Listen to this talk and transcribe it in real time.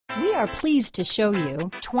We are pleased to show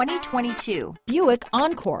you 2022 Buick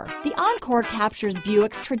Encore. The Encore captures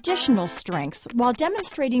Buick's traditional strengths while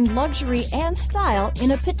demonstrating luxury and style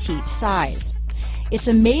in a petite size. It's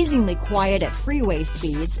amazingly quiet at freeway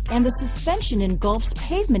speeds, and the suspension engulfs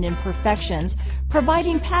pavement imperfections,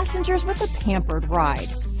 providing passengers with a pampered ride.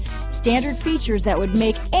 Standard features that would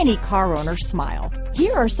make any car owner smile.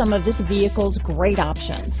 Here are some of this vehicle's great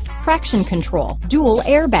options: traction control, dual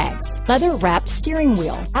airbags, leather-wrapped steering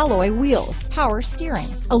wheel, alloy wheels, power steering,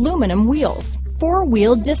 aluminum wheels,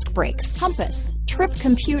 four-wheel disc brakes, compass, trip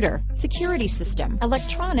computer, security system,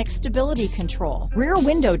 electronic stability control, rear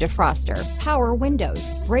window defroster, power windows,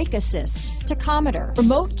 brake assist, tachometer,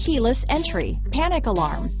 remote keyless entry, panic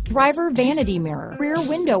alarm, driver vanity mirror, rear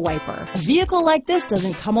window wiper. A vehicle like this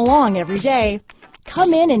doesn't come along every day.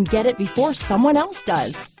 Come in and get it before someone else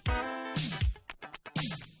does.